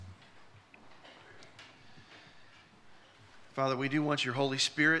Father, we do want your Holy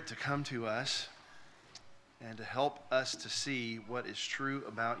Spirit to come to us and to help us to see what is true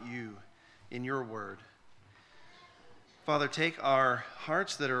about you in your word. Father, take our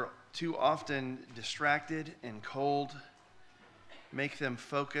hearts that are too often distracted and cold, make them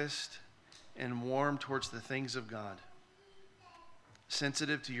focused and warm towards the things of God,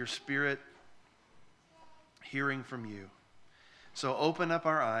 sensitive to your Spirit, hearing from you. So open up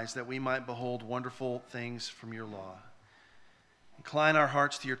our eyes that we might behold wonderful things from your law. Incline our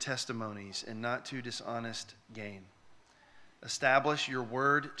hearts to your testimonies and not to dishonest gain. Establish your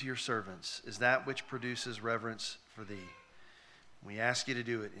word to your servants as that which produces reverence for thee. We ask you to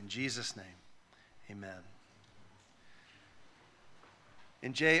do it in Jesus' name. Amen.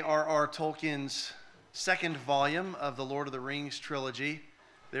 In J.R.R. Tolkien's second volume of the Lord of the Rings trilogy,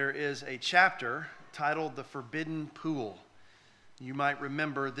 there is a chapter titled The Forbidden Pool. You might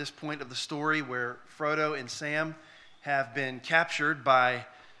remember this point of the story where Frodo and Sam have been captured by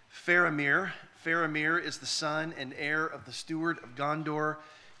Faramir. Faramir is the son and heir of the steward of Gondor.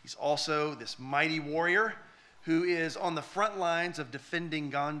 He's also this mighty warrior who is on the front lines of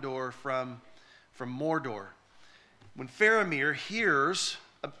defending Gondor from Mordor. When Faramir hears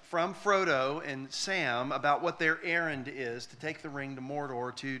from Frodo and Sam about what their errand is to take the ring to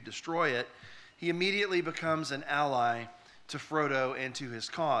Mordor to destroy it, he immediately becomes an ally to Frodo and to his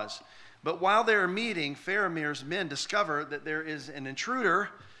cause. But while they're meeting, Faramir's men discover that there is an intruder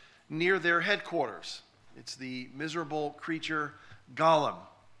near their headquarters. It's the miserable creature Gollum.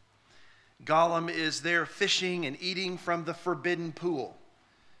 Gollum is there fishing and eating from the forbidden pool.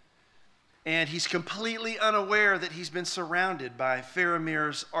 And he's completely unaware that he's been surrounded by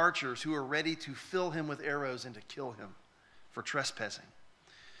Faramir's archers who are ready to fill him with arrows and to kill him for trespassing.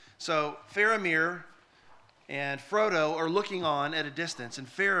 So Faramir and Frodo are looking on at a distance, and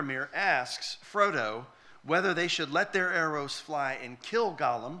Faramir asks Frodo whether they should let their arrows fly and kill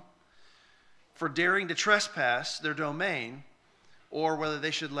Gollum for daring to trespass their domain, or whether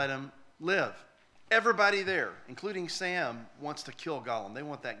they should let him live. Everybody there, including Sam, wants to kill Gollum. They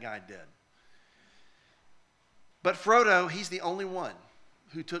want that guy dead. But Frodo, he's the only one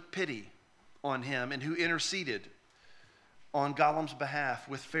who took pity on him and who interceded on Gollum's behalf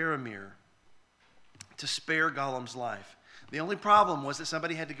with Faramir to spare Gollum's life. The only problem was that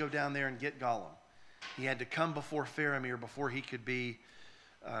somebody had to go down there and get Gollum. He had to come before Faramir before he could be,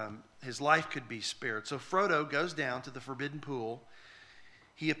 his life could be spared. So Frodo goes down to the forbidden pool.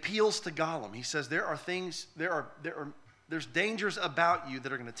 He appeals to Gollum. He says, there's dangers about you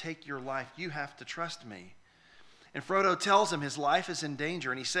that are going to take your life. You have to trust me. And Frodo tells him his life is in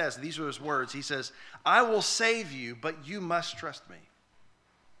danger. And he says, these are his words. He says, I will save you, but you must trust me.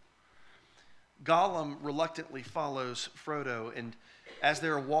 Gollum reluctantly follows Frodo, and as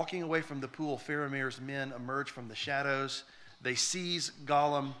they're walking away from the pool, Faramir's men emerge from the shadows. They seize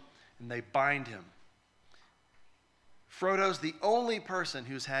Gollum, and they bind him. Frodo's the only person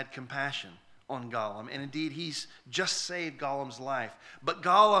who's had compassion on Gollum, and indeed, he's just saved Gollum's life. But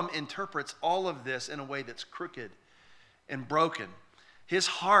Gollum interprets all of this in a way that's crooked and broken. His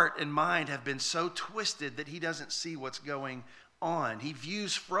heart and mind have been so twisted that he doesn't see what's going on. He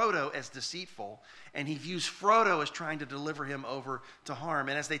views Frodo as deceitful, and he views Frodo as trying to deliver him over to harm.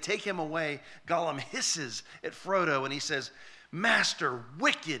 And as they take him away, Gollum hisses at Frodo, and he says, Master,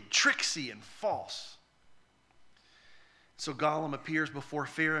 wicked, tricksy, and false. So Gollum appears before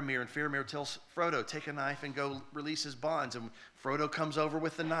Faramir, and Faramir tells Frodo, take a knife and go release his bonds. And Frodo comes over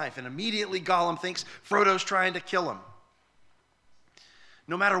with the knife, and immediately Gollum thinks Frodo's trying to kill him.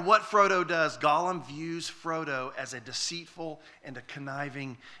 No matter what Frodo does, Gollum views Frodo as a deceitful and a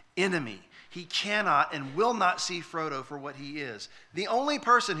conniving enemy. He cannot and will not see Frodo for what he is, the only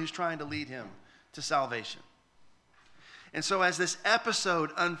person who's trying to lead him to salvation. And so as this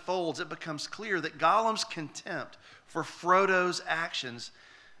episode unfolds, it becomes clear that Gollum's contempt for Frodo's actions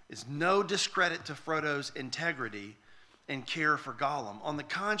is no discredit to Frodo's integrity and care for Gollum. On the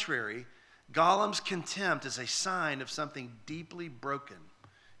contrary, Gollum's contempt is a sign of something deeply broken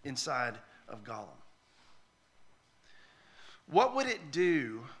inside of Gollum. What would it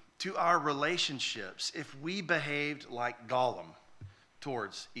do to our relationships if we behaved like Gollum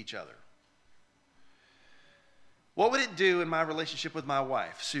towards each other? What would it do in my relationship with my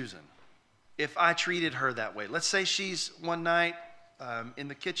wife, Susan, if I treated her that way? Let's say she's one night in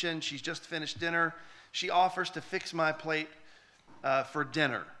the kitchen, she's just finished dinner. She offers to fix my plate for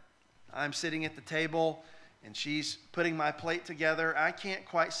dinner. I'm sitting at the table, and she's putting my plate together. I can't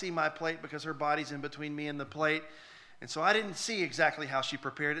quite see my plate because her body's in between me and the plate. And so I didn't see exactly how she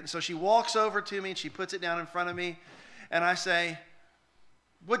prepared it. And so she walks over to me and she puts it down in front of me. And I say,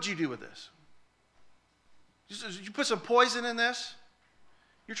 what'd you do with this? You put some poison in this?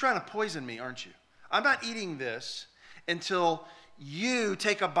 You're trying to poison me, aren't you? I'm not eating this until you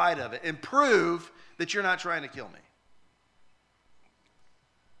take a bite of it and prove that you're not trying to kill me.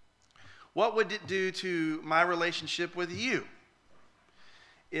 What would it do to my relationship with you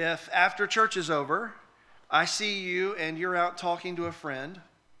if after church is over, I see you and you're out talking to a friend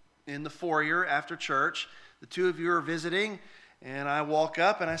in the foyer after church, the two of you are visiting, and I walk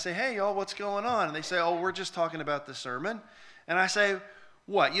up and I say, hey, y'all, what's going on? And they say, oh, we're just talking about the sermon. And I say,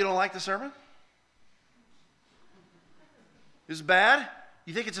 what, you don't like the sermon? It's bad?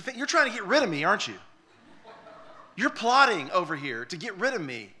 You think it's you're trying to get rid of me, aren't you? You're plotting over here to get rid of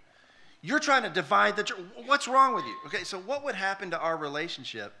me. You're trying to divide the church. What's wrong with you? Okay, so what would happen to our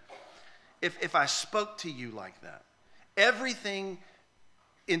relationship if I spoke to you like that? Everything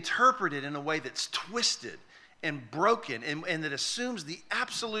interpreted in a way that's twisted and broken and that assumes the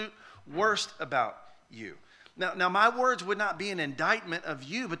absolute worst about you. Now, my words would not be an indictment of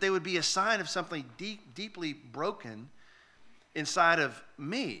you, but they would be a sign of something deeply broken inside of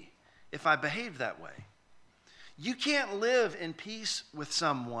me if I behaved that way. You can't live in peace with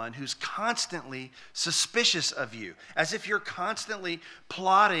someone who's constantly suspicious of you, as if you're constantly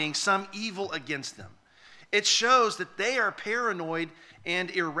plotting some evil against them. It shows that they are paranoid and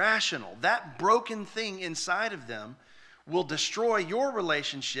irrational. That broken thing inside of them will destroy your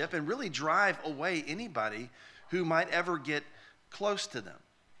relationship and really drive away anybody who might ever get close to them.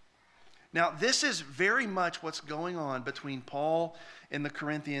 Now, this is very much what's going on between Paul and the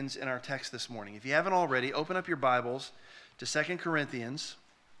Corinthians in our text this morning. If you haven't already, open up your Bibles to 2 Corinthians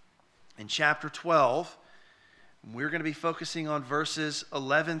in chapter 12. We're going to be focusing on verses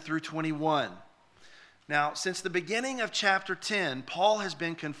 11 through 21. Now, since the beginning of chapter 10, Paul has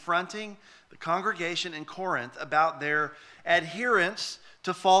been confronting the congregation in Corinth about their adherence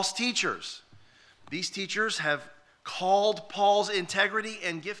to false teachers. These teachers have called Paul's integrity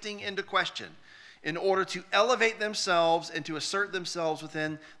and gifting into question in order to elevate themselves and to assert themselves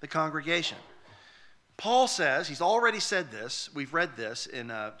within the congregation. Paul says, he's already said this, we've read this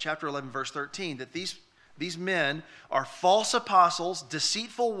in chapter 11, verse 13, that these men are false apostles,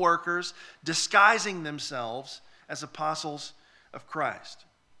 deceitful workers, disguising themselves as apostles of Christ.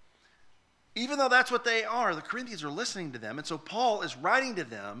 Even though that's what they are, the Corinthians are listening to them, and so Paul is writing to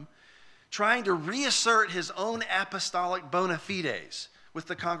them, trying to reassert his own apostolic bona fides with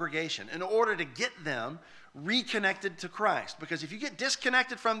the congregation in order to get them reconnected to Christ. Because if you get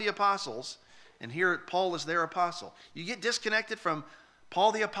disconnected from the apostles, and here Paul is their apostle, you get disconnected from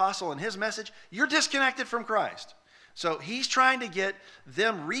Paul the apostle and his message, you're disconnected from Christ. So he's trying to get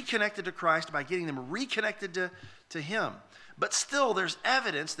them reconnected to Christ by getting them reconnected to him. But still, there's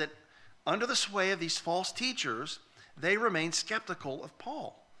evidence that under the sway of these false teachers, they remain skeptical of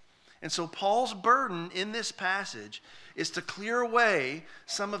Paul. And so Paul's burden in this passage is to clear away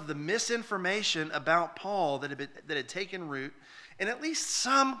some of the misinformation about Paul that had taken root in at least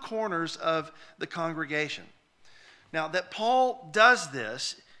some corners of the congregation. Now, that Paul does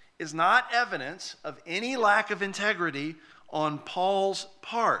this is not evidence of any lack of integrity on Paul's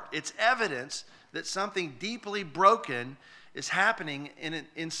part. It's evidence that something deeply broken is happening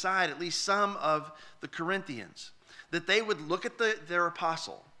inside at least some of the Corinthians. That they would look at their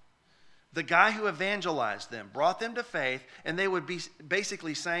apostle, the guy who evangelized them, brought them to faith, and they would be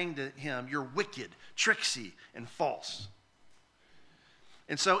basically saying to him, you're wicked, tricksy, and false.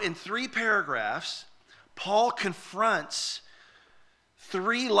 And so in 3 paragraphs, Paul confronts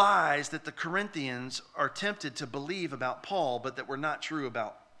 3 lies that the Corinthians are tempted to believe about Paul, but that were not true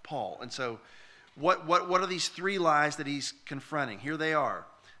about Paul. And so what are these 3 lies that he's confronting? Here they are.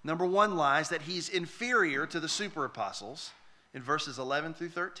 Number 1 lie is that he's inferior to the super apostles in verses 11 through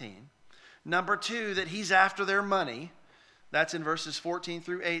 13. Number 2, that he's after their money. That's in verses 14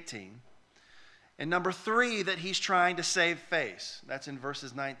 through 18. And number 3, that he's trying to save face. That's in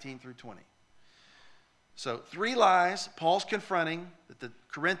verses 19 through 20. So 3 lies Paul's confronting that the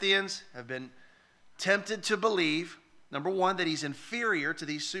Corinthians have been tempted to believe. Number 1, that he's inferior to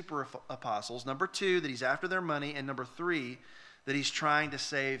these super apostles. Number 2, that he's after their money. And number 3, that he's trying to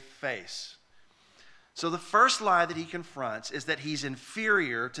save face. So the first lie that he confronts is that he's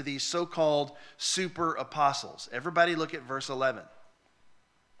inferior to these so-called super apostles. Everybody look at verse 11.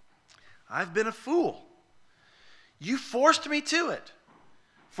 I've been a fool. You forced me to it.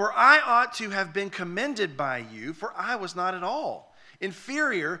 For I ought to have been commended by you, for I was not at all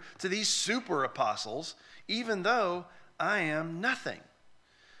inferior to these super apostles, even though I am nothing.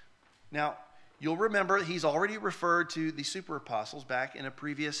 Now, you'll remember he's already referred to the super apostles back in a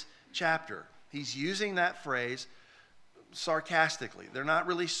previous chapter. He's using that phrase sarcastically. They're not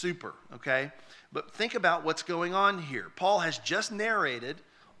really super, okay? But think about what's going on here. Paul has just narrated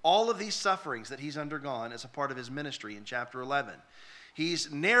all of these sufferings that he's undergone as a part of his ministry in chapter 11.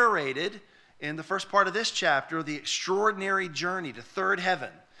 He's narrated in the first part of this chapter the extraordinary journey to third heaven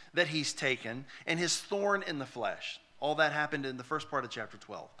that he's taken and his thorn in the flesh. All that happened in the first part of chapter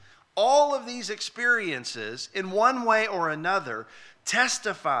 12. All of these experiences, in one way or another,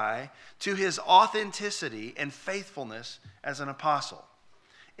 testify to his authenticity and faithfulness as an apostle.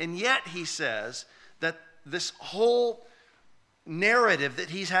 And yet he says that this whole narrative that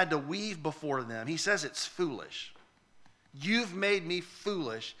he's had to weave before them, he says it's foolish. You've made me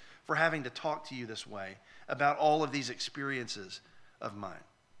foolish for having to talk to you this way about all of these experiences of mine.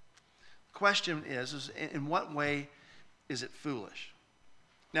 The question is in what way is it foolish?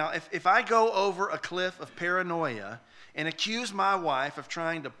 Now, if I go over a cliff of paranoia and accuse my wife of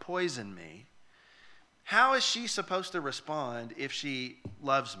trying to poison me, how is she supposed to respond if she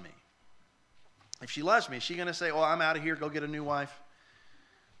loves me? If she loves me, is she going to say, "Oh, I'm out of here, go get a new wife"?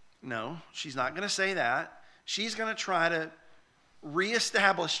 No, she's not going to say that. She's going to try to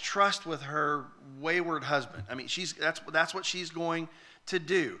reestablish trust with her wayward husband. I mean, that's what she's going to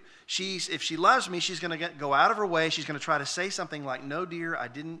do. If she loves me, she's going to go out of her way. She's going to try to say something like, "No, dear, I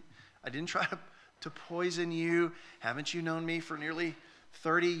didn't try to poison you. Haven't you known me for nearly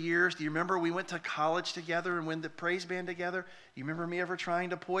 30 years? Do you remember we went to college together and went to the praise band together? Do you remember me ever trying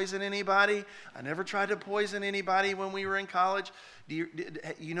to poison anybody? I never tried to poison anybody when we were in college.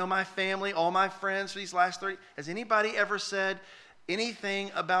 You know my family, all my friends for these last 30? Has anybody ever said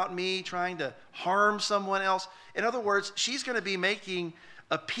anything about me trying to harm someone else?" In other words, she's going to be making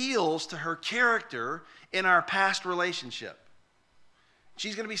appeals to her character in our past relationship.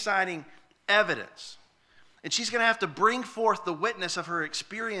 She's going to be citing evidence. And she's going to have to bring forth the witness of her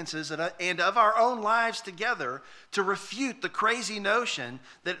experiences and of our own lives together to refute the crazy notion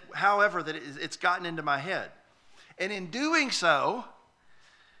that, however, that it's gotten into my head. And in doing so,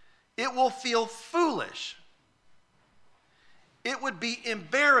 it will feel foolish. It would be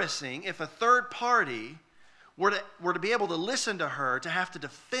embarrassing if a third party were to be able to listen to her, to have to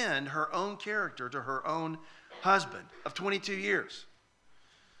defend her own character to her own husband of 22 years.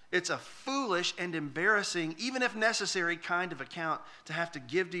 It's a foolish and embarrassing, even if necessary, kind of account to have to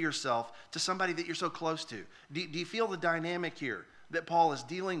give to yourself to somebody that you're so close to. Do you feel the dynamic here that Paul is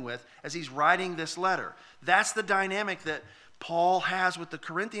dealing with as he's writing this letter? That's the dynamic that Paul has with the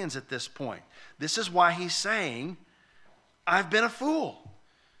Corinthians at this point. This is why he's saying, "I've been a fool."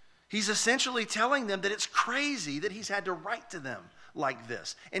 He's essentially telling them that it's crazy that he's had to write to them like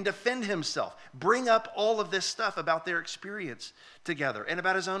this and defend himself, bring up all of this stuff about their experience together and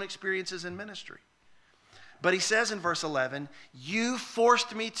about his own experiences in ministry. But he says in verse 11, "You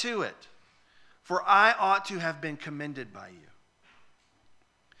forced me to it, for I ought to have been commended by you."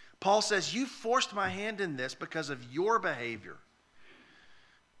 Paul says, "You forced my hand in this because of your behavior.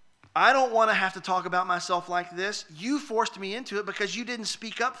 I don't want to have to talk about myself like this. You forced me into it because you didn't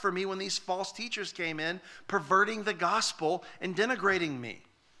speak up for me when these false teachers came in, perverting the gospel and denigrating me."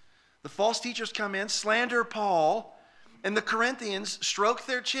 The false teachers come in, slander Paul, and the Corinthians stroke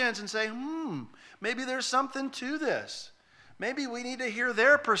their chins and say, maybe there's something to this. Maybe we need to hear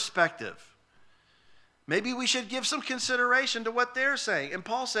their perspective. Maybe we should give some consideration to what they're saying. And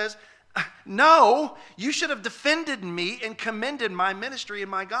Paul says, "No, you should have defended me and commended my ministry and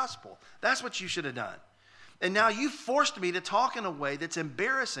my gospel. That's what you should have done. And now you forced me to talk in a way that's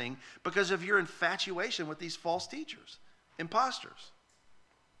embarrassing because of your infatuation with these false teachers, imposters."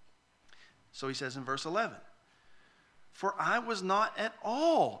 So he says in verse 11, "For I was not at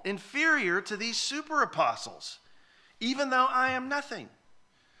all inferior to these super apostles, even though I am nothing."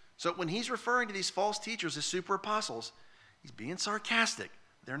 So when he's referring to these false teachers as super apostles, he's being sarcastic.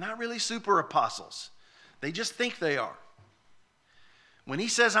 They're not really super apostles. They just think they are. When he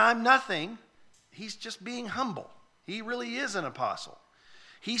says, "I'm nothing," he's just being humble. He really is an apostle.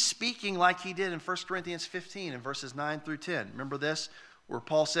 He's speaking like he did in 1 Corinthians 15 in verses 9 through 10. Remember this, where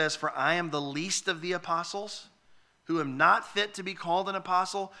Paul says, "For I am the least of the apostles, who am not fit to be called an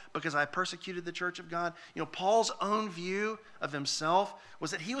apostle because I persecuted the church of God." You know, Paul's own view of himself was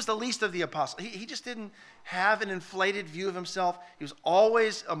that he was the least of the apostles. He just didn't have an inflated view of himself. It was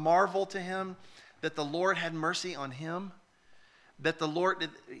always a marvel to him that the Lord had mercy on him. That the Lord,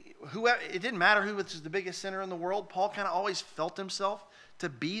 it didn't matter who was the biggest sinner in the world. Paul kind of always felt himself to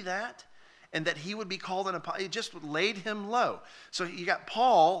be that. And that he would be called an apostle. It just laid him low. So you got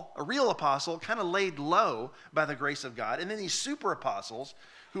Paul, a real apostle, kind of laid low by the grace of God. And then these super apostles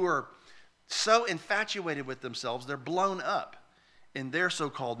who are so infatuated with themselves, they're blown up in their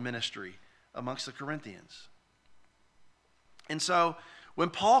so-called ministry amongst the Corinthians. And so when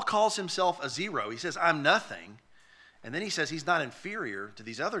Paul calls himself a zero, he says, I'm nothing. And then he says he's not inferior to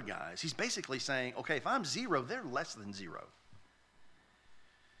these other guys. He's basically saying, okay, if I'm zero, they're less than zero.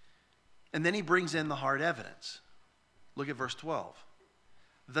 And then he brings in the hard evidence. Look at verse 12.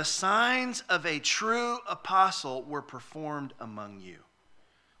 The signs of a true apostle were performed among you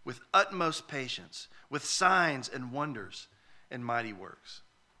with utmost patience, with signs and wonders and mighty works.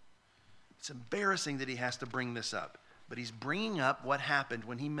 It's embarrassing that he has to bring this up, but he's bringing up what happened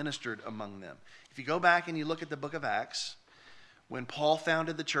when he ministered among them. If you go back and you look at the book of Acts, when Paul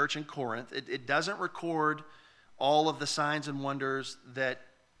founded the church in Corinth, it doesn't record all of the signs and wonders that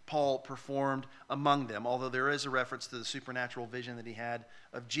Paul performed among them, although there is a reference to the supernatural vision that he had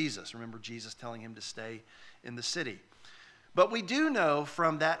of Jesus. Remember Jesus telling him to stay in the city. But we do know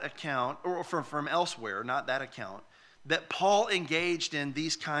from that account, or from elsewhere, not that account, that Paul engaged in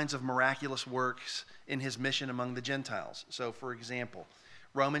these kinds of miraculous works in his mission among the Gentiles. So, for example,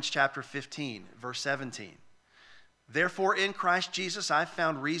 Romans chapter 15, verse 17. Therefore, in Christ Jesus, I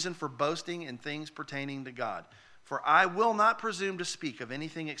found reason for boasting in things pertaining to God. For I will not presume to speak of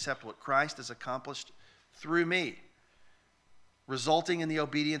anything except what Christ has accomplished through me, resulting in the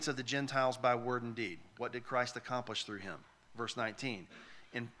obedience of the Gentiles by word and deed. What did Christ accomplish through him? Verse 19.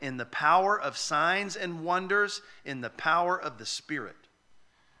 In the power of signs and wonders, in the power of the Spirit,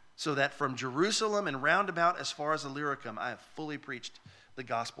 so that from Jerusalem and round about as far as Illyricum, I have fully preached the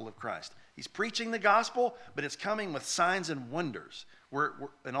gospel of Christ. He's preaching the gospel, but it's coming with signs and wonders. We're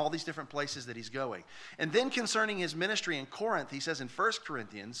in all these different places that he's going. And then concerning his ministry in Corinth, he says in 1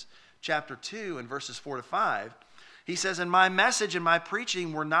 Corinthians chapter 2 and verses 4 to 5, he says, and my message and my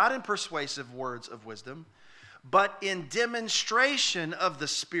preaching were not in persuasive words of wisdom, but in demonstration of the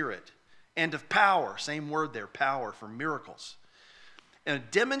Spirit and of power. Same word there, power, for miracles. A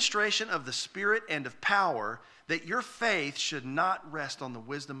demonstration of the Spirit and of power, that your faith should not rest on the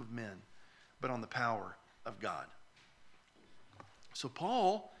wisdom of men, but on the power of God. So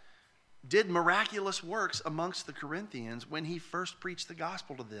Paul did miraculous works amongst the Corinthians when he first preached the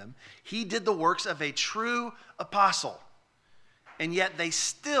gospel to them. He did the works of a true apostle. And yet they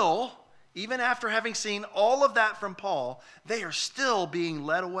still, even after having seen all of that from Paul, they are still being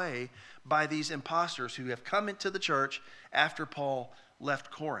led away by these imposters who have come into the church after Paul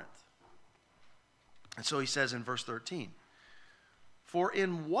left Corinth. And so he says in verse 13, for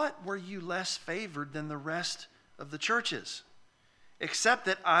in what were you less favored than the rest of the churches? Except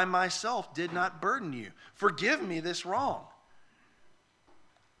that I myself did not burden you. Forgive me this wrong.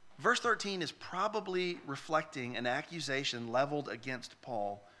 Verse 13 is probably reflecting an accusation leveled against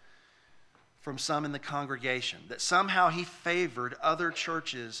Paul from some in the congregation, that somehow he favored other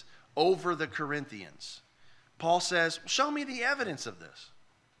churches over the Corinthians. Paul says, show me the evidence of this.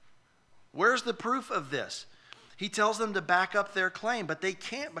 Where's the proof of this? He tells them to back up their claim, but they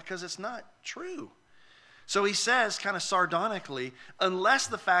can't because it's not true. So he says, kind of sardonically, unless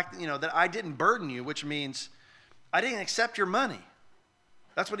the fact that I didn't burden you, which means I didn't accept your money.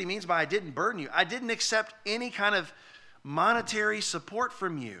 That's what he means by I didn't burden you. I didn't accept any kind of monetary support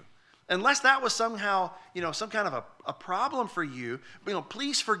from you. Unless that was somehow, some kind of a problem for you,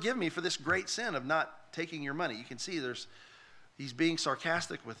 please forgive me for this great sin of not taking your money. You can see he's being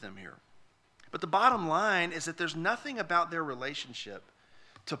sarcastic with them here. But the bottom line is that there's nothing about their relationship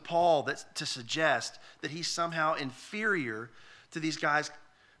to Paul to suggest that he's somehow inferior to these guys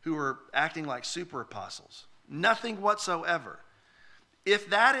who are acting like super apostles. Nothing whatsoever. If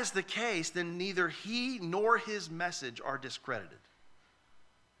that is the case, then neither he nor his message are discredited.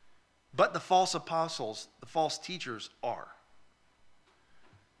 But the false apostles, the false teachers are.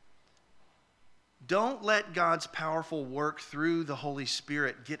 Don't let God's powerful work through the Holy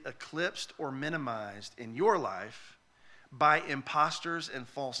Spirit get eclipsed or minimized in your life by imposters and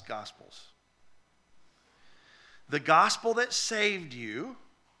false gospels. The gospel that saved you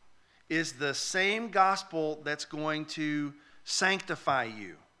is the same gospel that's going to sanctify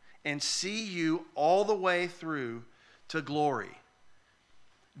you and see you all the way through to glory.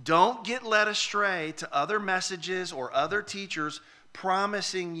 Don't get led astray to other messages or other teachers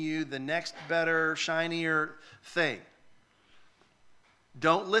promising you the next better, shinier thing.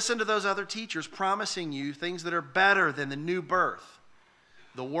 Don't listen to those other teachers promising you things that are better than the new birth,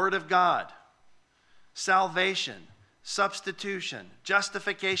 the Word of God, salvation, substitution,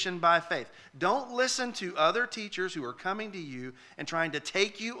 justification by faith. Don't listen to other teachers who are coming to you and trying to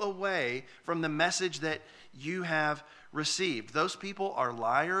take you away from the message that you have received. Those people are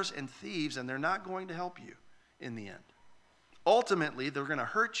liars and thieves, and they're not going to help you in the end. Ultimately, they're going to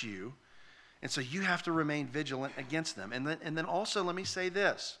hurt you, and so you have to remain vigilant against them. And then also, let me say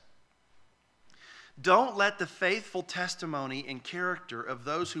this. Don't let the faithful testimony and character of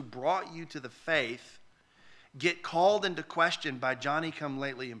those who brought you to the faith get called into question by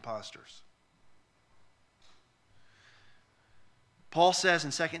Johnny-come-lately imposters. Paul says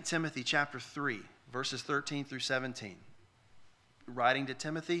in 2 Timothy chapter 3, verses 13 through 17, writing to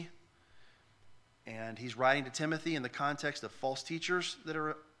Timothy, and he's writing to Timothy in the context of false teachers that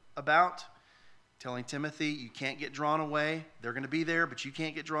are about, telling Timothy, you can't get drawn away. They're going to be there, but you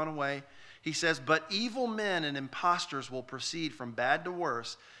can't get drawn away. He says, but evil men and impostors will proceed from bad to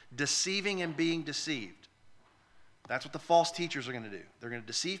worse, deceiving and being deceived. That's what the false teachers are going to do. They're going to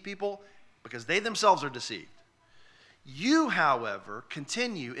deceive people because they themselves are deceived. You, however,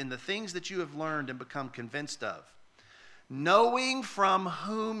 continue in the things that you have learned and become convinced of, knowing from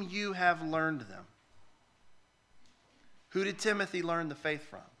whom you have learned them. Who did Timothy learn the faith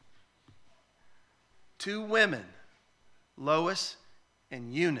from? Two women, Lois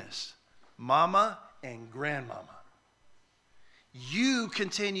and Eunice, mama and grandmama. You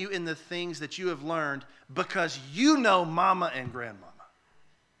continue in the things that you have learned because you know mama and grandmama,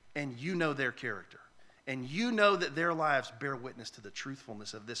 and you know their character. And you know that their lives bear witness to the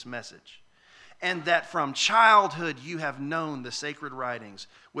truthfulness of this message. And that from childhood you have known the sacred writings,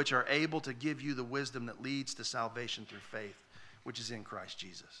 which are able to give you the wisdom that leads to salvation through faith, which is in Christ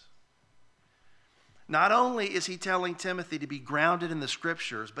Jesus. Not only is he telling Timothy to be grounded in the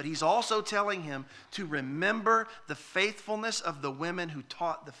scriptures, but he's also telling him to remember the faithfulness of the women who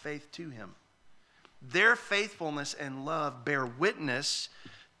taught the faith to him. Their faithfulness and love bear witness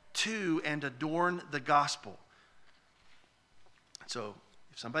to and adorn the gospel. So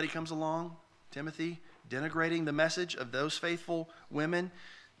if somebody comes along, Timothy, denigrating the message of those faithful women,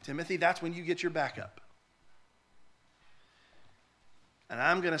 Timothy, that's when you get your back up. And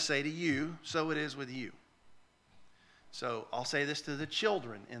I'm going to say to you, so it is with you. So I'll say this to the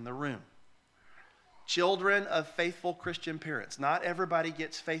children in the room. Children of faithful Christian parents. Not everybody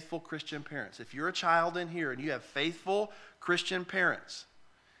gets faithful Christian parents. If you're a child in here and you have faithful Christian parents,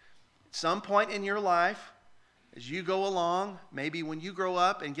 at some point in your life, as you go along, maybe when you grow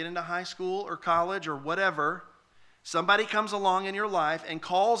up and get into high school or college or whatever, somebody comes along in your life and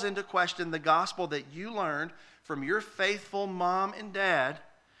calls into question the gospel that you learned from your faithful mom and dad,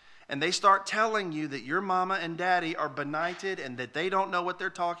 and they start telling you that your mama and daddy are benighted and that they don't know what they're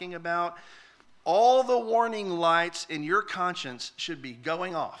talking about. All the warning lights in your conscience should be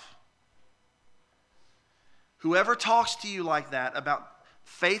going off. Whoever talks to you like that about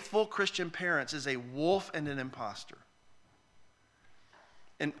faithful Christian parents is a wolf and an imposter.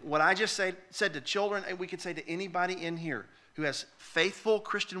 And what I just said to children, and we could say to anybody in here who has faithful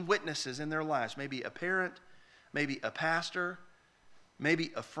Christian witnesses in their lives, maybe a parent, maybe a pastor,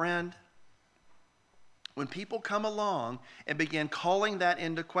 maybe a friend. When people come along and begin calling that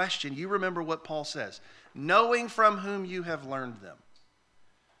into question, you remember what Paul says, knowing from whom you have learned them.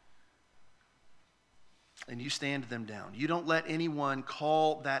 And you stand them down. You don't let anyone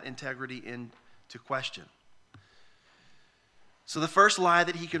call that integrity into question. So the first lie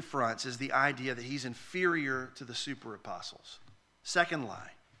that he confronts is the idea that he's inferior to the super apostles. Second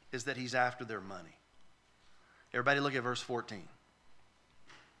lie is that he's after their money. Everybody look at verse 14.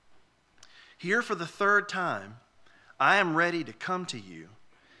 Here for the third time, I am ready to come to you,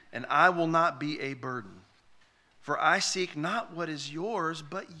 and I will not be a burden. For I seek not what is yours,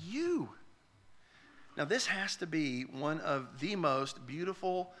 but you. Now this has to be one of the most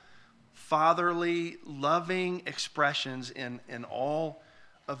beautiful, fatherly, loving expressions in all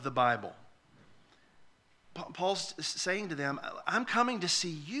of the Bible. Paul's saying to them, I'm coming to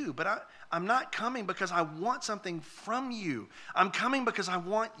see you, but I'm not coming because I want something from you. I'm coming because I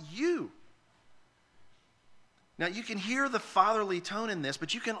want you. Now, you can hear the fatherly tone in this,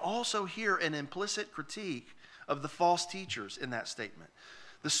 but you can also hear an implicit critique of the false teachers in that statement.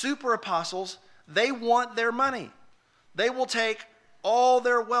 The super apostles, they want their money. They will take all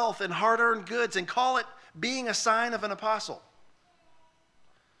their wealth and hard-earned goods and call it being a sign of an apostle.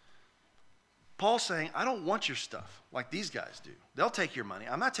 Paul's saying, I don't want your stuff like these guys do. They'll take your money.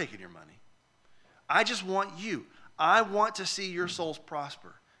 I'm not taking your money. I just want you. I want to see your souls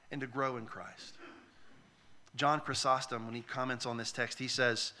prosper and to grow in Christ. John Chrysostom, when he comments on this text, he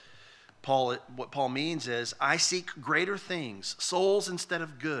says, what Paul means is, I seek greater things, souls instead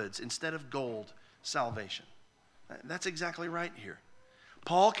of goods, instead of gold, salvation. That's exactly right here.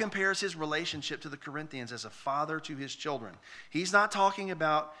 Paul compares his relationship to the Corinthians as a father to his children. He's not talking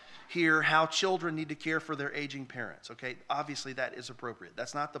about here how children need to care for their aging parents, okay? Obviously that is appropriate.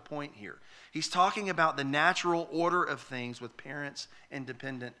 That's not the point here. He's talking about the natural order of things with parents and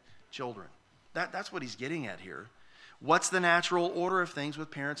dependent children. That's what he's getting at here. What's the natural order of things with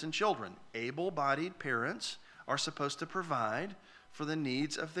parents and children? Able-bodied parents are supposed to provide for the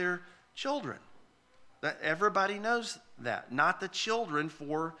needs of their children. That everybody knows that, not the children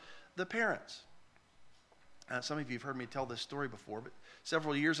for the parents. Some of you have heard me tell this story before, but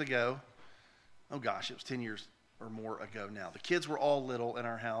several years ago, oh gosh, it was 10 years or more ago now. The kids were all little in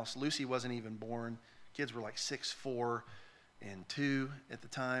our house. Lucy wasn't even born. Kids were like 6, 4, and 2 at the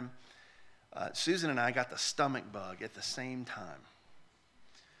time. Susan and I got the stomach bug at the same time.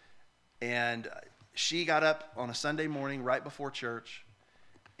 And she got up on a Sunday morning right before church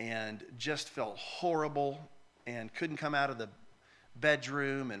and just felt horrible and couldn't come out of the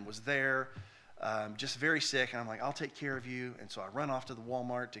bedroom and was there just very sick. And I'm like, I'll take care of you. And so I run off to the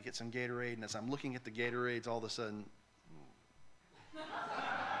Walmart to get some Gatorade. And as I'm looking at the Gatorades, all of a sudden,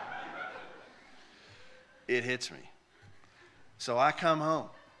 it hits me. So I come home.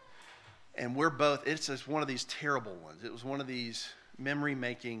 And we're both, it's just one of these terrible ones. It was one of these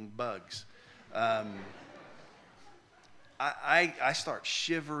memory-making bugs. I start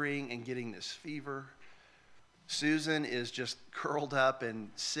shivering and getting this fever. Susan is just curled up and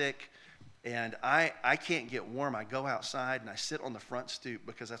sick. And I can't get warm. I go outside and I sit on the front stoop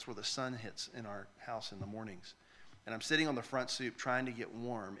because that's where the sun hits in our house in the mornings. And I'm sitting on the front stoop trying to get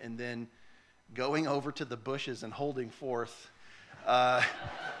warm. And then going over to the bushes and holding forth.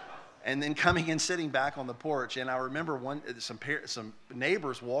 And then coming and sitting back on the porch. And I remember some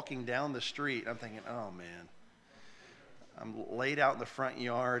neighbors walking down the street. I'm thinking, oh, man. I'm laid out in the front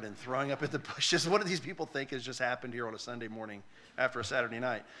yard and throwing up at the bushes. What do these people think has just happened here on a Sunday morning after a Saturday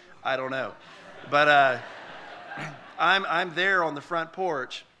night? I don't know. But I'm there on the front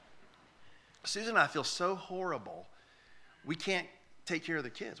porch. Susan and I feel so horrible. We can't take care of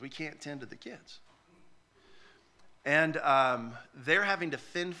the kids. We can't tend to the kids. And they're having to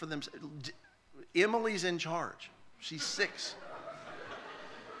fend for themselves. Emily's in charge. She's 6.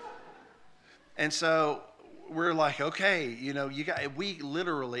 And so we're like, okay, we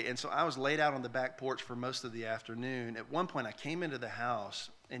literally, and so I was laid out on the back porch for most of the afternoon. At one point, I came into the house,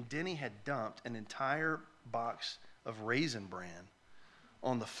 and Denny had dumped an entire box of Raisin Bran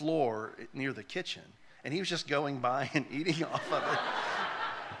on the floor near the kitchen. And he was just going by and eating off of it.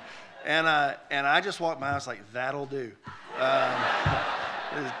 And I just walked by. I was like, that'll do.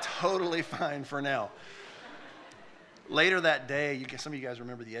 It is totally fine for now. Later that day, some of you guys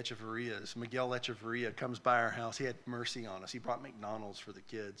remember the Echeverias. Miguel Echeverria comes by our house. He had mercy on us. He brought McDonald's for the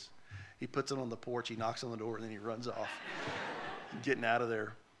kids. He puts it on the porch. He knocks on the door, and then he runs off, getting out of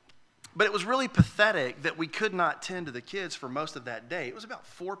there. But it was really pathetic that we could not tend to the kids for most of that day. It was about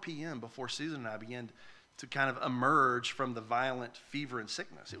 4 p.m. before Susan and I began to kind of emerge from the violent fever and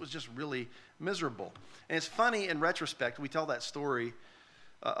sickness. It was just really miserable. And it's funny in retrospect. We tell that story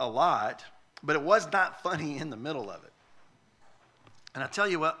a lot, but it was not funny in the middle of it. And I tell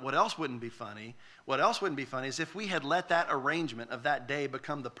you what else wouldn't be funny? What else wouldn't be funny is if we had let that arrangement of that day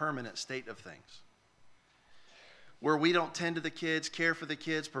become the permanent state of things, where we don't tend to the kids, care for the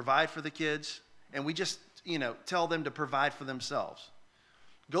kids, provide for the kids, and we just, tell them to provide for themselves.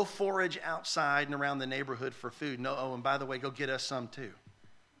 Go forage outside and around the neighborhood for food. No, oh, and by the way, go get us some too.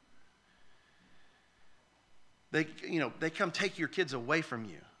 They come take your kids away from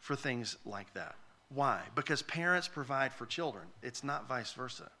you for things like that. Why? Because parents provide for children. It's not vice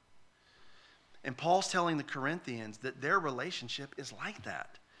versa. And Paul's telling the Corinthians that their relationship is like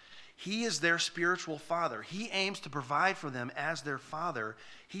that. He is their spiritual father. He aims to provide for them as their father.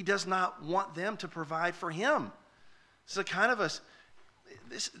 He does not want them to provide for him. So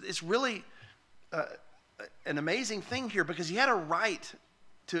it's really an amazing thing here because he had a right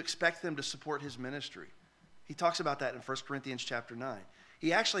to expect them to support his ministry. He talks about that in 1 Corinthians chapter 9.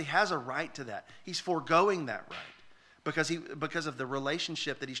 He actually has a right to that. He's foregoing that right because of the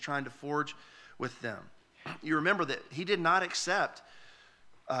relationship that he's trying to forge with them. You remember that he did not accept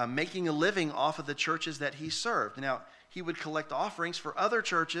making a living off of the churches that he served. Now, he would collect offerings for other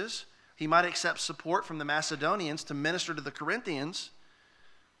churches. He might accept support from the Macedonians to minister to the Corinthians,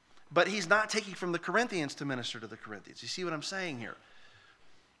 but he's not taking from the Corinthians to minister to the Corinthians. You see what I'm saying here?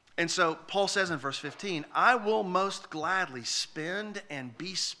 And so Paul says in verse 15, I will most gladly spend and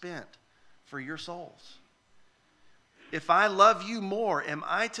be spent for your souls. If I love you more, am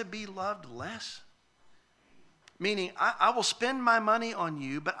I to be loved less? Meaning, I will spend my money on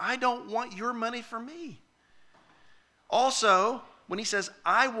you, but I don't want your money for me. Also, when he says,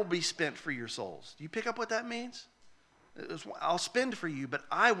 I will be spent for your souls, do you pick up what that means? I'll spend for you, but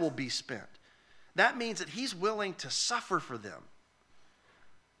I will be spent. That means that he's willing to suffer for them,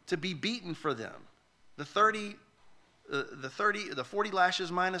 to be beaten for them. The 40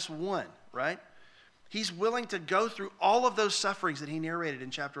 lashes minus 1, right? He's willing to go through all of those sufferings that he narrated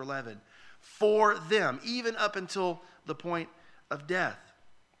in chapter 11 for them, even up until the point of death.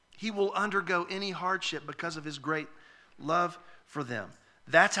 He will undergo any hardship because of his great love for them.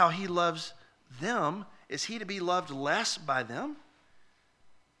 That's how he loves them. Is he to be loved less by them?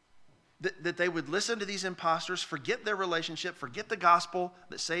 That they would listen to these imposters, forget their relationship, forget the gospel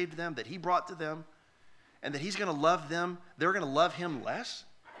that saved them, that he brought to them, and that he's going to love them, they're going to love him less?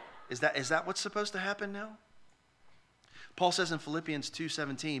 Is that what's supposed to happen now? Paul says in Philippians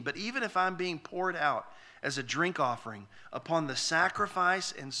 2:17, but even if I'm being poured out as a drink offering upon the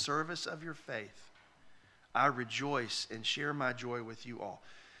sacrifice and service of your faith, I rejoice and share my joy with you all.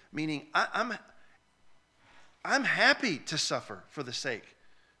 Meaning, I'm happy to suffer for the sake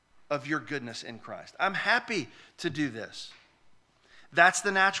of your goodness in Christ. I'm happy to do this. That's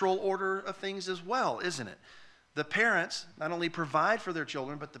the natural order of things as well, isn't it? The parents not only provide for their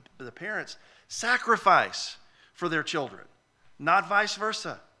children, but the parents sacrifice for their children, not vice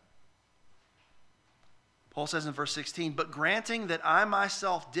versa. Paul says in verse 16, but granting that I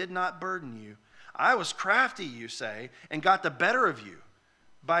myself did not burden you, I was crafty, you say, and got the better of you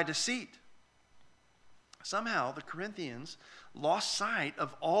by deceit. Somehow the Corinthians lost sight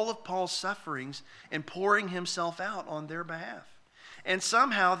of all of Paul's sufferings and pouring himself out on their behalf. And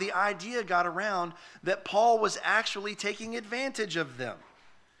somehow the idea got around that Paul was actually taking advantage of them.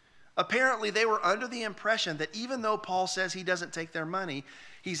 Apparently they were under the impression that even though Paul says he doesn't take their money,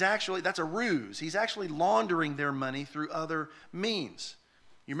 that's a ruse. He's actually laundering their money through other means.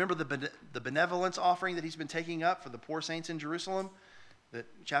 You remember the benevolence offering that he's been taking up for the poor saints in Jerusalem? That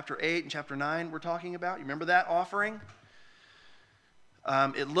chapter 8 and chapter 9 we're talking about. You remember that offering?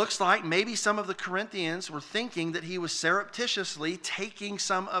 It looks like maybe some of the Corinthians were thinking that he was surreptitiously taking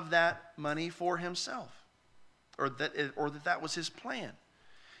some of that money for himself, or that was his plan.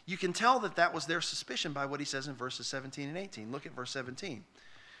 You can tell that was their suspicion by what he says in verses 17 and 18. Look at verse 17.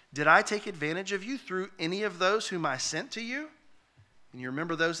 Did I take advantage of you through any of those whom I sent to you? And you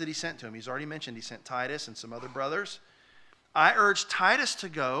remember those that he sent to him. He's already mentioned he sent Titus and some other brothers. I urged Titus to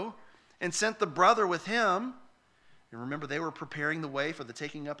go and sent the brother with him. And remember, they were preparing the way for the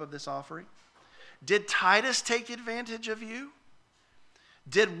taking up of this offering. Did Titus take advantage of you?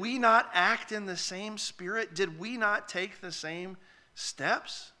 Did we not act in the same spirit? Did we not take the same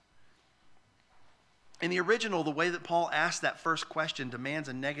steps? In the original, the way that Paul asked that first question demands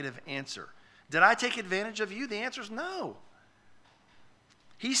a negative answer. Did I take advantage of you? The answer is no.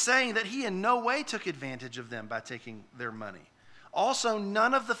 He's saying that he in no way took advantage of them by taking their money. Also,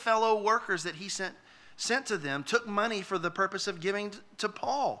 none of the fellow workers that he sent to them took money for the purpose of giving to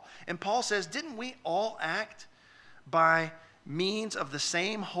Paul. And Paul says, didn't we all act by means of the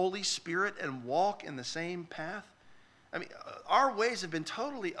same Holy Spirit and walk in the same path? I mean, our ways have been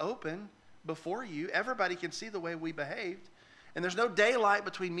totally open before you. Everybody can see the way we behaved. And there's no daylight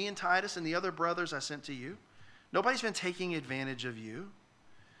between me and Titus and the other brothers I sent to you. Nobody's been taking advantage of you.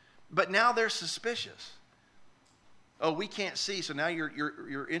 But now they're suspicious. Oh, we can't see, so now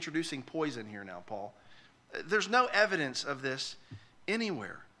you're introducing poison here now, Paul. There's no evidence of this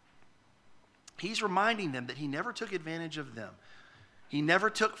anywhere. He's reminding them that he never took advantage of them. He never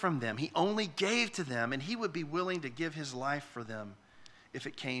took from them. He only gave to them, and he would be willing to give his life for them if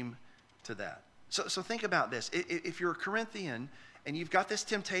it came to that. So think about this. If you're a Corinthian and you've got this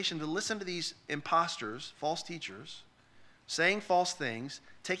temptation to listen to these imposters, false teachers, saying false things,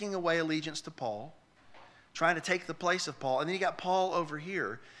 taking away allegiance to Paul, trying to take the place of Paul, and then you got Paul over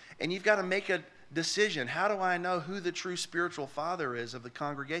here, and you've got to make a decision. How do I know who the true spiritual father is of the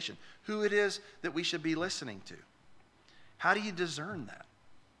congregation? Who it is that we should be listening to? How do you discern that?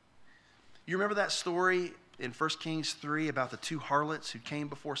 You remember that story in 1 Kings 3 about the two harlots who came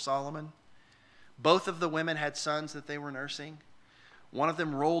before Solomon? Both of the women had sons that they were nursing. One of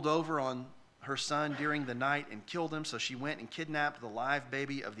them rolled over on her son during the night and killed him, so she went and kidnapped the live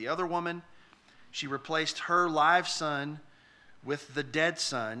baby of the other woman. She replaced her live son with the dead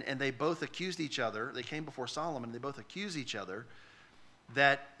son, and they both accused each other. They came before Solomon. They both accused each other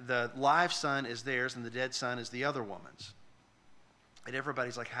that the live son is theirs and the dead son is the other woman's. And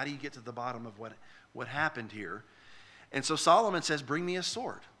everybody's like, how do you get to the bottom of what happened here? And so Solomon says, bring me a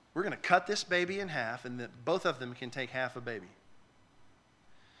sword. We're going to cut this baby in half, and both of them can take half a baby.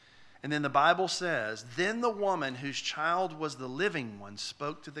 And then the Bible says, then the woman whose child was the living one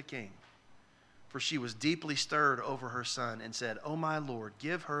spoke to the king, for she was deeply stirred over her son, and said, O my Lord,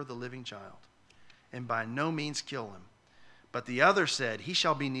 give her the living child, and by no means kill him. But the other said, he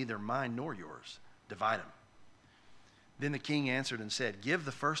shall be neither mine nor yours. Divide him. Then the king answered and said, give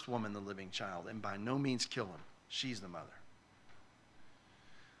the first woman the living child, and by no means kill him. She's the mother.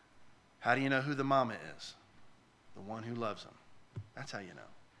 How do you know who the mama is? The one who loves them. That's how you know.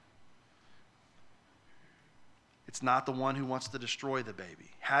 It's not the one who wants to destroy the baby.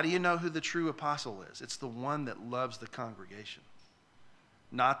 How do you know who the true apostle is? It's the one that loves the congregation,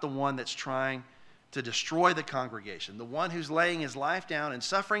 not the one that's trying to destroy the congregation. The one who's laying his life down and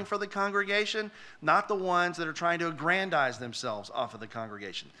suffering for the congregation, not the ones that are trying to aggrandize themselves off of the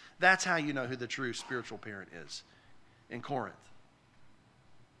congregation. That's how you know who the true spiritual parent is in Corinth.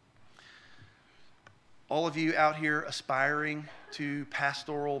 All of you out here aspiring to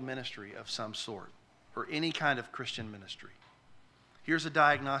pastoral ministry of some sort, or any kind of Christian ministry, here's a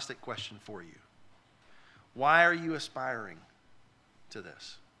diagnostic question for you. Why are you aspiring to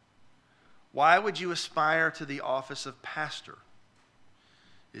this? Why would you aspire to the office of pastor?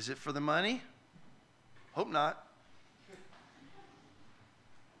 Is it for the money? Hope not.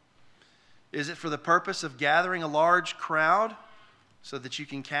 Is it for the purpose of gathering a large crowd so that you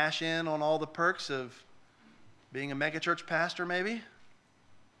can cash in on all the perks of being a megachurch pastor, maybe?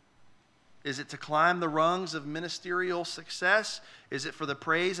 Is it to climb the rungs of ministerial success? Is it for the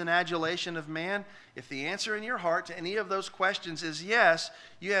praise and adulation of man? If the answer in your heart to any of those questions is yes,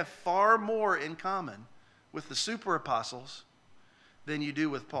 you have far more in common with the super apostles than you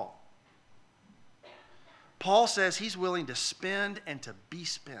do with Paul. Paul says he's willing to spend and to be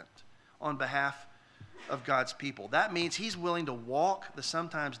spent on behalf of God's people. That means he's willing to walk the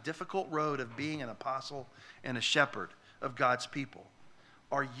sometimes difficult road of being an apostle and a shepherd of God's people.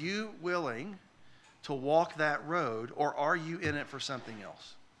 Are you willing to walk that road, or are you in it for something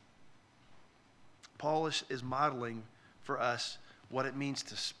else? Paul is modeling for us what it means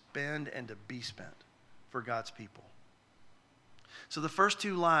to spend and to be spent for God's people. So the first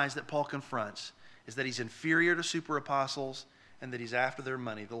two lies that Paul confronts is that he's inferior to super apostles and that he's after their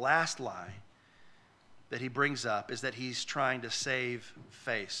money. The last lie that he brings up is that he's trying to save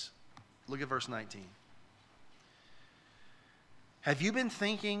face. Look at verse 19. Have you been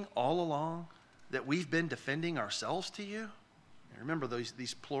thinking all along that we've been defending ourselves to you? And remember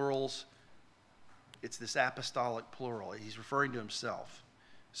these plurals, it's this apostolic plural. He's referring to himself.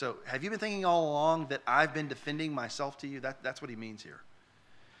 So have you been thinking all along that I've been defending myself to you? That's what he means here.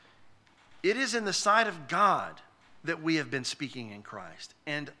 It is in the sight of God that we have been speaking in Christ,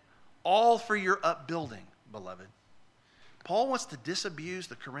 and all for your upbuilding, beloved. Paul wants to disabuse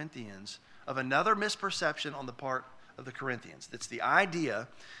the Corinthians of another misperception on the part of the Corinthians. It's the idea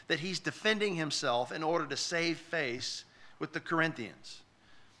that he's defending himself in order to save face with the Corinthians.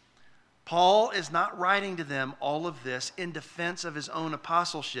 Paul is not writing to them all of this in defense of his own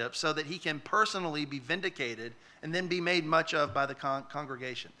apostleship so that he can personally be vindicated and then be made much of by the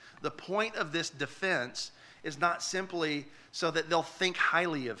congregation. The point of this defense is not simply so that they'll think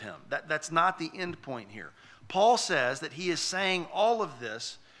highly of him. That's not the end point here. Paul says that he is saying all of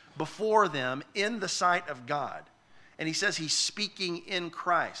this before them in the sight of God. And he says he's speaking in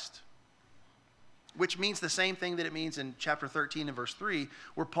Christ, which means the same thing that it means in chapter 13 and verse 3,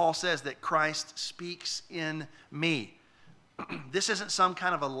 where Paul says that Christ speaks in me. This isn't some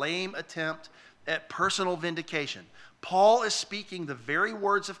kind of a lame attempt at personal vindication. Paul is speaking the very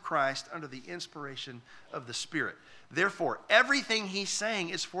words of Christ under the inspiration of the Spirit. Therefore, everything he's saying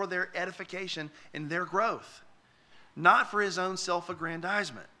is for their edification and their growth, not for his own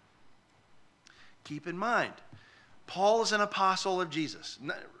self-aggrandizement. Keep in mind, Paul is an apostle of Jesus.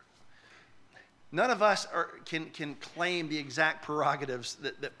 None of us can claim the exact prerogatives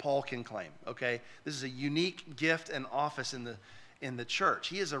that Paul can claim, okay? This is a unique gift and office in the church.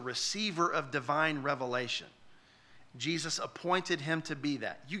 He is a receiver of divine revelation. Jesus appointed him to be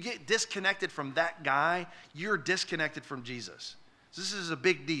that. You get disconnected from that guy, you're disconnected from Jesus. So this is a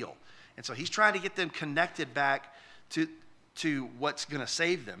big deal. And so he's trying to get them connected back to what's going to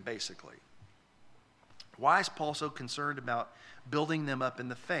save them, basically. Why is Paul so concerned about building them up in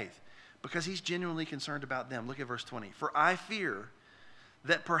the faith? Because he's genuinely concerned about them. Look at verse 20. For I fear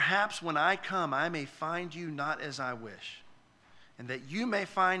that perhaps when I come, I may find you not as I wish, and that you may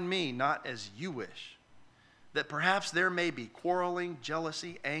find me not as you wish. That perhaps there may be quarreling,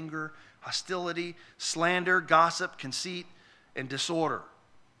 jealousy, anger, hostility, slander, gossip, conceit, and disorder.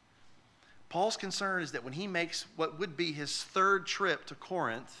 Paul's concern is that when he makes what would be his third trip to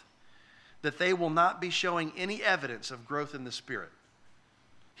Corinth, that they will not be showing any evidence of growth in the Spirit.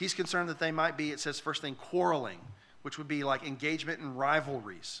 He's concerned that they might be, it says first thing, quarreling, which would be like engagement in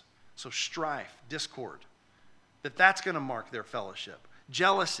rivalries. So strife, discord. That's going to mark their fellowship.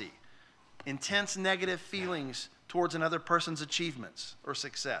 Jealousy, intense negative feelings towards another person's achievements or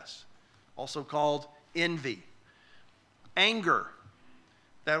success, also called envy. Anger,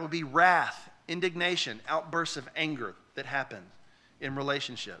 that would be wrath, indignation, outbursts of anger that happen in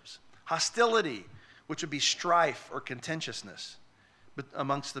relationships. Hostility, which would be strife or contentiousness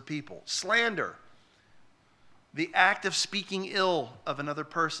amongst the people. Slander, the act of speaking ill of another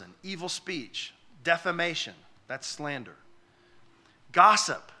person. Evil speech. Defamation, that's slander.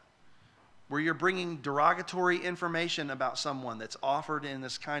 Gossip, where you're bringing derogatory information about someone that's offered in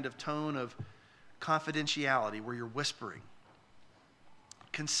this kind of tone of confidentiality, where you're whispering.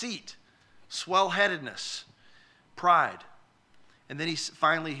 Conceit, swell-headedness, pride. And then he's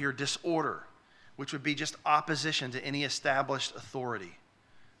finally here, disorder, which would be just opposition to any established authority.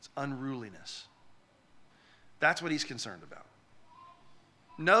 It's unruliness. That's what he's concerned about.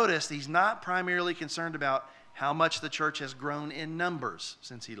 Notice he's not primarily concerned about how much the church has grown in numbers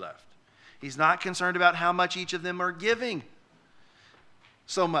since he left. He's not concerned about how much each of them are giving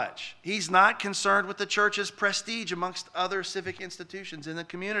so much. He's not concerned with the church's prestige amongst other civic institutions in the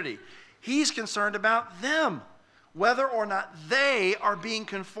community. He's concerned about them, whether or not they are being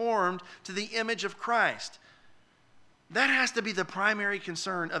conformed to the image of Christ. That has to be the primary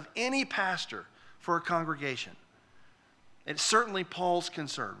concern of any pastor for a congregation. It's certainly Paul's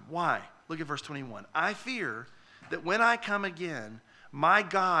concern. Why? Look at verse 21. I fear that when I come again, my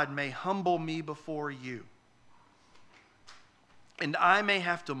God may humble me before you, and I may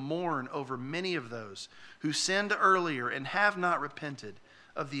have to mourn over many of those who sinned earlier and have not repented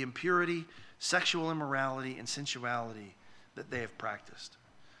of the impurity, sexual immorality, and sensuality that they have practiced.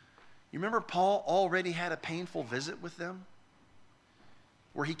 You remember Paul already had a painful visit with them?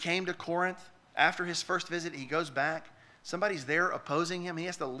 Where he came to Corinth. After his first visit, he goes back. Somebody's there opposing him. He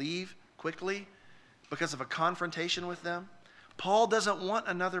has to leave quickly because of a confrontation with them. Paul doesn't want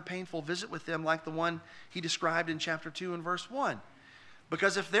another painful visit with them like the one he described in chapter 2 and verse 1.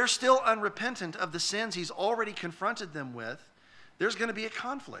 Because if they're still unrepentant of the sins he's already confronted them with, there's going to be a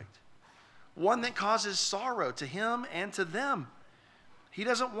conflict. One that causes sorrow to him and to them. He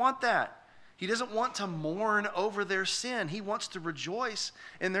doesn't want that. He doesn't want to mourn over their sin. He wants to rejoice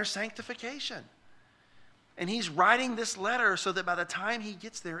in their sanctification. And he's writing this letter so that by the time he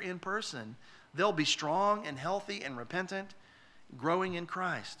gets there in person, they'll be strong and healthy and repentant, growing in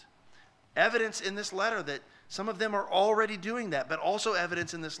Christ. Evidence in this letter that some of them are already doing that, but also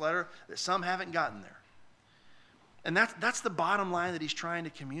evidence in this letter that some haven't gotten there. And that's the bottom line that he's trying to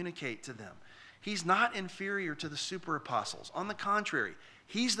communicate to them. He's not inferior to the super apostles. On the contrary,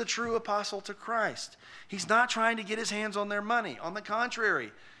 he's the true apostle to Christ. He's not trying to get his hands on their money. On the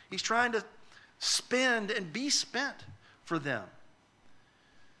contrary, he's trying to spend and be spent for them.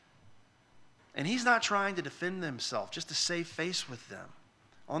 And he's not trying to defend himself just to save face with them.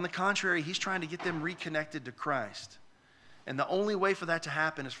 On the contrary, he's trying to get them reconnected to Christ. And the only way for that to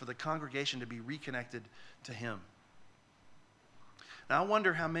happen is for the congregation to be reconnected to him. Now, I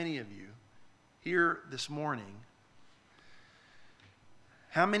wonder how many of you here this morning,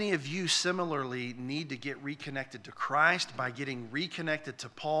 how many of you similarly need to get reconnected to Christ by getting reconnected to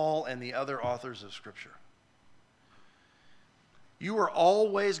Paul and the other authors of Scripture? You are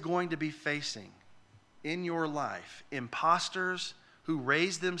always going to be facing in your life imposters who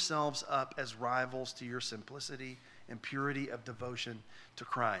raise themselves up as rivals to your simplicity and purity of devotion to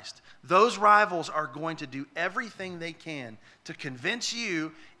Christ. Those rivals are going to do everything they can to convince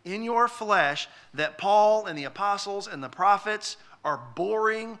you in your flesh that Paul and the apostles and the prophets are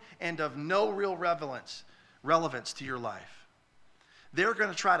boring and of no real relevance to your life. They're going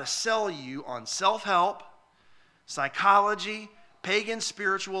to try to sell you on self-help, psychology, pagan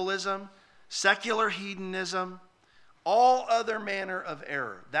spiritualism, secular hedonism, all other manner of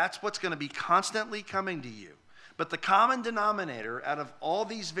error. That's what's going to be constantly coming to you. But the common denominator out of all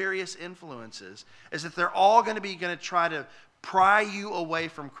these various influences is that they're all going to try to pry you away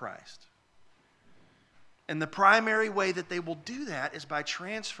from Christ. And the primary way that they will do that is by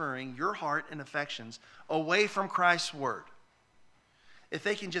transferring your heart and affections away from Christ's word. If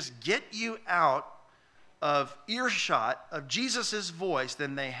they can just get you out of earshot of Jesus' voice,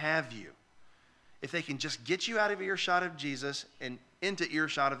 then they have you. If they can just get you out of earshot of Jesus and into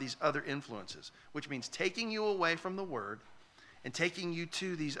earshot of these other influences, which means taking you away from the word and taking you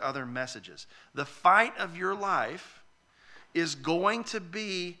to these other messages. The fight of your life is going to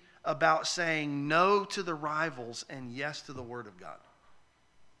be about saying no to the rivals and yes to the word of God.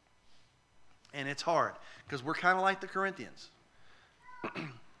 And it's hard because we're kind of like the Corinthians.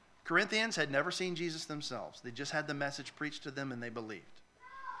 Corinthians had never seen Jesus themselves. They just had the message preached to them and they believed.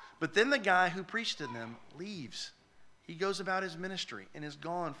 But then the guy who preached to them leaves. He goes about his ministry and is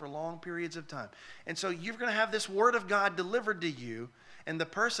gone for long periods of time. And so you're going to have this word of God delivered to you, and the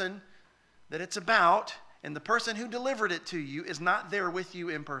person that it's about and the person who delivered it to you is not there with you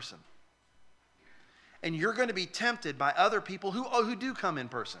in person. And you're going to be tempted by other people who do come in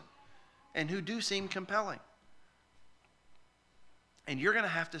person and who do seem compelling. And you're going to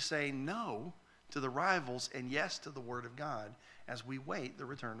have to say no to the rivals and yes to the Word of God as we wait the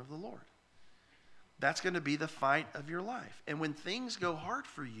return of the Lord. That's going to be the fight of your life. And when things go hard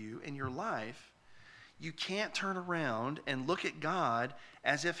for you in your life, you can't turn around and look at God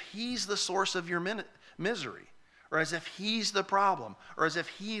as if He's the source of your misery, or as if He's the problem, or as if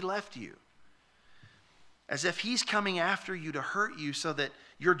He left you. As if He's coming after you to hurt you so that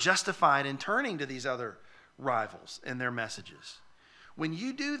you're justified in turning to these other rivals and their messages. When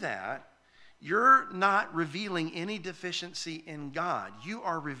you do that, you're not revealing any deficiency in God. You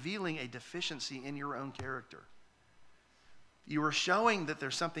are revealing a deficiency in your own character. You are showing that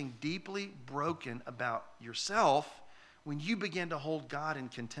there's something deeply broken about yourself when you begin to hold God in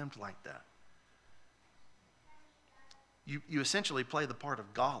contempt like that. You essentially play the part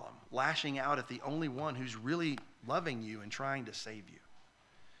of Gollum, lashing out at the only one who's really loving you and trying to save you.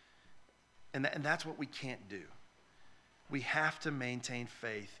 And that's what we can't do. We have to maintain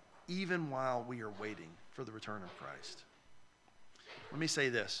faith even while we are waiting for the return of Christ. Let me say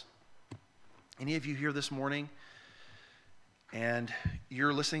this. Any of you here this morning and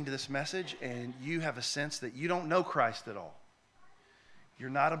you're listening to this message and you have a sense that you don't know Christ at all. You're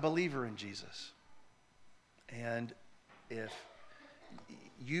not a believer in Jesus. And if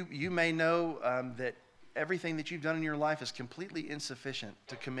you may know that everything that you've done in your life is completely insufficient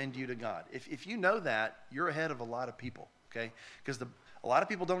to commend you to God. If you know that, you're ahead of a lot of people, okay? Because a lot of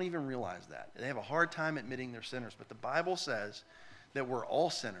people don't even realize that. They have a hard time admitting they're sinners. But the Bible says that we're all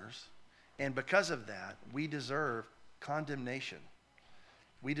sinners, and because of that, we deserve condemnation.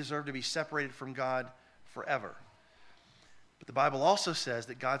 We deserve to be separated from God forever. But the Bible also says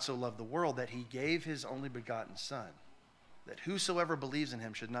that God so loved the world that He gave His only begotten Son, that whosoever believes in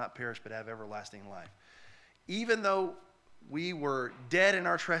Him should not perish but have everlasting life. Even though we were dead in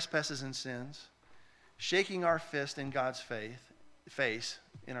our trespasses and sins, shaking our fist in God's face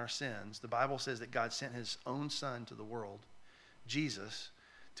in our sins, the Bible says that God sent His own Son to the world, Jesus,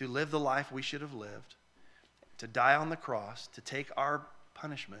 to live the life we should have lived, to die on the cross, to take our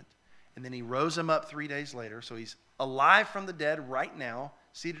punishment, and then He rose Him up 3 days later. So He's alive from the dead right now,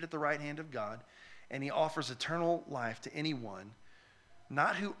 seated at the right hand of God, and He offers eternal life to anyone,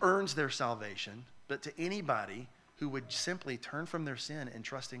 not who earns their salvation, but to anybody who would simply turn from their sin and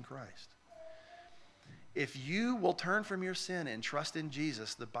trust in Christ. If you will turn from your sin and trust in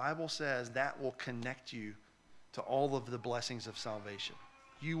Jesus, the Bible says that will connect you to all of the blessings of salvation.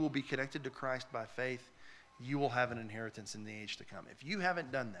 You will be connected to Christ by faith. You will have an inheritance in the age to come. If you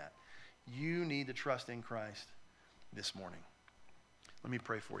haven't done that, you need to trust in Christ this morning. Let me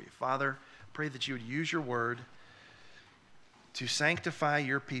pray for you. Father, pray that you would use your word to sanctify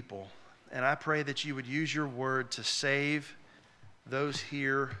your people. And I pray that you would use your word to save those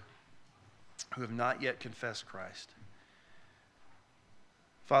here who have not yet confessed Christ.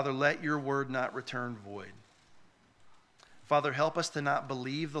 Father, let your word not return void. Father, help us to not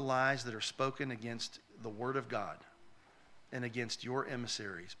believe the lies that are spoken against the word of God and against your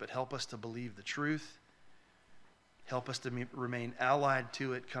emissaries, but help us to believe the truth. Help us to remain allied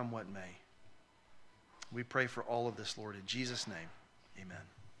to it, come what may. We pray for all of this, Lord, in Jesus' name. Amen.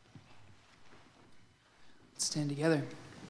 Stand together.